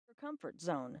comfort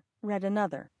zone, read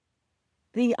another.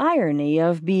 The irony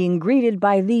of being greeted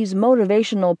by these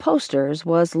motivational posters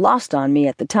was lost on me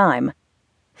at the time.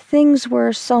 Things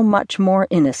were so much more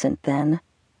innocent then.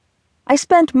 I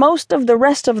spent most of the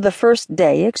rest of the first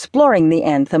day exploring the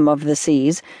Anthem of the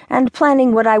Seas and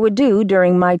planning what I would do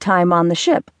during my time on the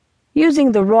ship,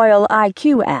 using the Royal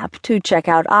IQ app to check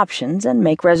out options and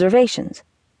make reservations.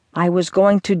 I was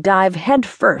going to dive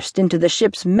headfirst into the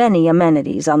ship's many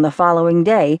amenities on the following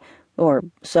day, or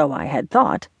so I had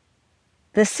thought.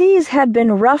 The seas had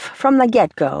been rough from the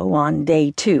get-go on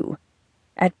day 2.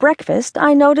 At breakfast,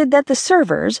 I noted that the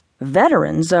servers,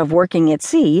 veterans of working at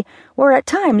sea, were at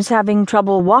times having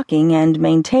trouble walking and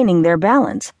maintaining their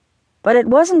balance. But it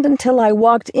wasn't until I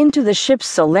walked into the ship's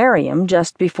solarium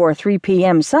just before 3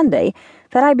 p.m. Sunday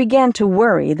that I began to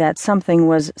worry that something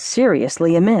was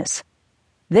seriously amiss.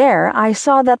 There, I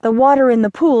saw that the water in the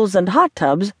pools and hot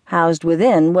tubs housed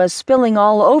within was spilling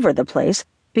all over the place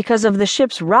because of the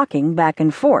ship's rocking back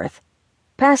and forth.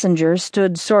 Passengers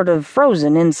stood sort of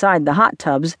frozen inside the hot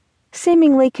tubs,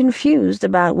 seemingly confused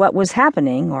about what was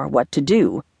happening or what to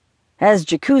do. As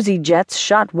jacuzzi jets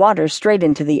shot water straight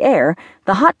into the air,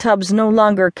 the hot tubs no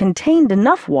longer contained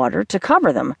enough water to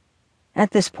cover them.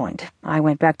 At this point, I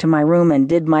went back to my room and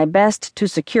did my best to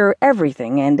secure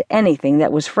everything and anything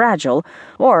that was fragile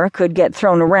or could get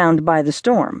thrown around by the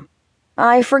storm.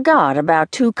 I forgot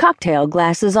about 2 cocktail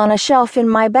glasses on a shelf in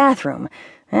my bathroom,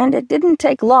 and it didn't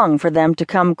take long for them to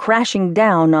come crashing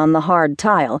down on the hard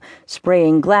tile,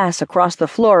 spraying glass across the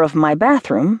floor of my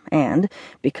bathroom and,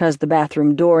 because the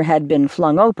bathroom door had been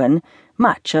flung open,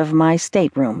 much of my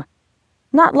stateroom.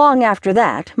 Not long after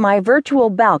that, my virtual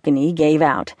balcony gave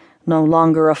out, no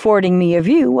longer affording me a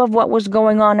view of what was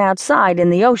going on outside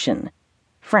in the ocean.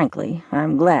 Frankly,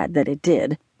 I'm glad that it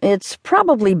did. It's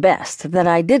probably best that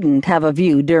I didn't have a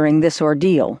view during this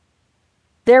ordeal.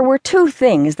 There were 2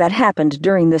 things that happened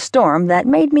during the storm that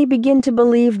made me begin to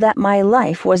believe that my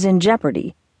life was in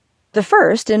jeopardy. The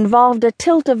first involved a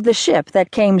tilt of the ship that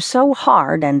came so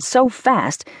hard and so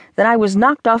fast that I was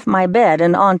knocked off my bed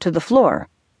and onto the floor.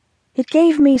 It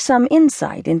gave me some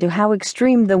insight into how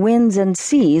extreme the winds and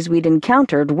seas we'd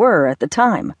encountered were at the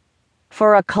time.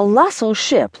 For a colossal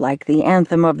ship like the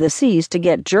Anthem of the Seas to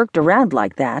get jerked around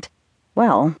like that,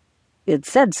 well, it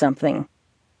said something.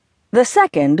 The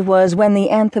second was when the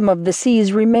Anthem of the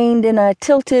Seas remained in a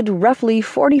tilted, roughly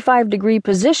 45-degree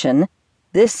position,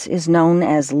 this is known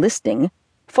as listing,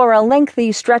 for a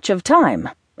lengthy stretch of time.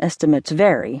 Estimates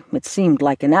vary. It seemed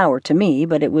like an hour to me,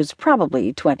 but it was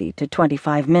probably 20 to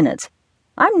 25 minutes.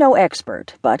 I'm no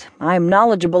expert, but I'm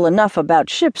knowledgeable enough about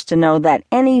ships to know that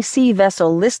any sea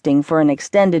vessel listing for an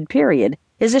extended period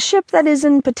is a ship that is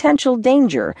in potential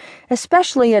danger,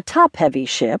 especially a top-heavy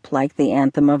ship like the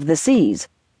Anthem of the Seas.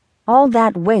 All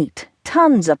that weight,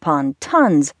 tons upon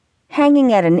tons,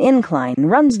 hanging at an incline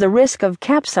runs the risk of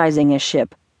capsizing a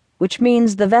ship, which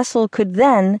means the vessel could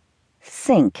then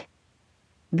sink.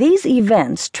 These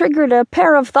events triggered a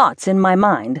pair of thoughts in my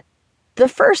mind. The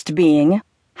first being,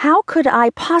 how could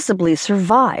I possibly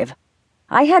survive?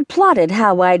 I had plotted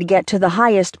how I'd get to the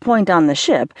highest point on the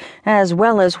ship, as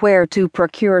well as where to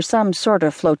procure some sort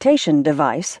of flotation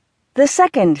device. The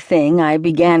second thing I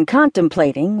began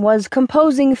contemplating was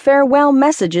composing farewell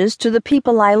messages to the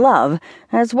people I love,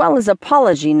 as well as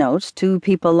apology notes to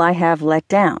people I have let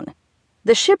down.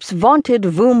 The ship's vaunted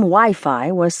Voom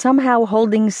Wi-Fi was somehow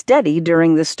holding steady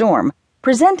during the storm,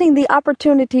 presenting the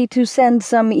opportunity to send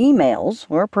some emails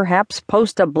or perhaps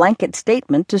post a blanket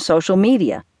statement to social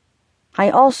media. I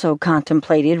also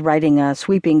contemplated writing a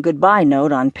sweeping goodbye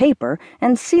note on paper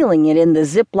and sealing it in the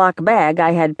Ziploc bag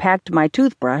I had packed my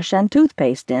toothbrush and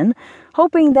toothpaste in,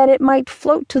 hoping that it might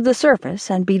float to the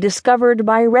surface and be discovered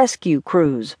by rescue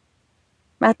crews.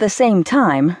 At the same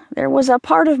time, there was a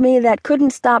part of me that couldn't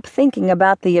stop thinking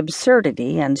about the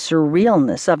absurdity and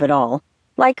surrealness of it all.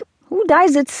 Like, who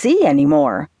dies at sea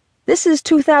anymore? This is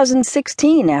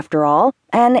 2016, after all,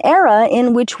 an era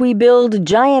in which we build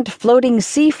giant floating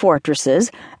sea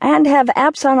fortresses and have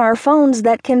apps on our phones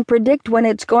that can predict when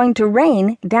it's going to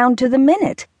rain down to the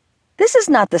minute. This is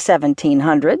not the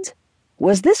 1700s.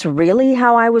 Was this really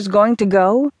how I was going to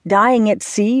go, dying at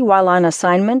sea while on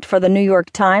assignment for the New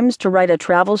York Times to write a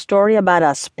travel story about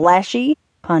a splashy,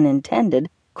 pun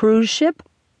intended, cruise ship?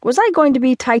 Was I going to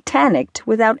be Titanicked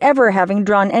without ever having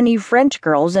drawn any French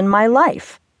girls in my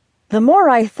life? The more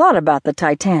I thought about the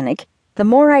Titanic, the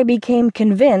more I became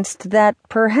convinced that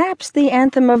perhaps the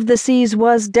Anthem of the Seas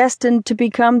was destined to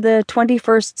become the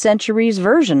 21st century's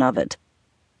version of it.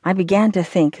 I began to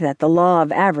think that the law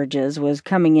of averages was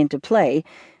coming into play,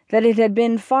 that it had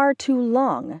been far too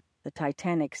long. The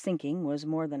Titanic sinking was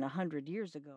more than 100 years ago.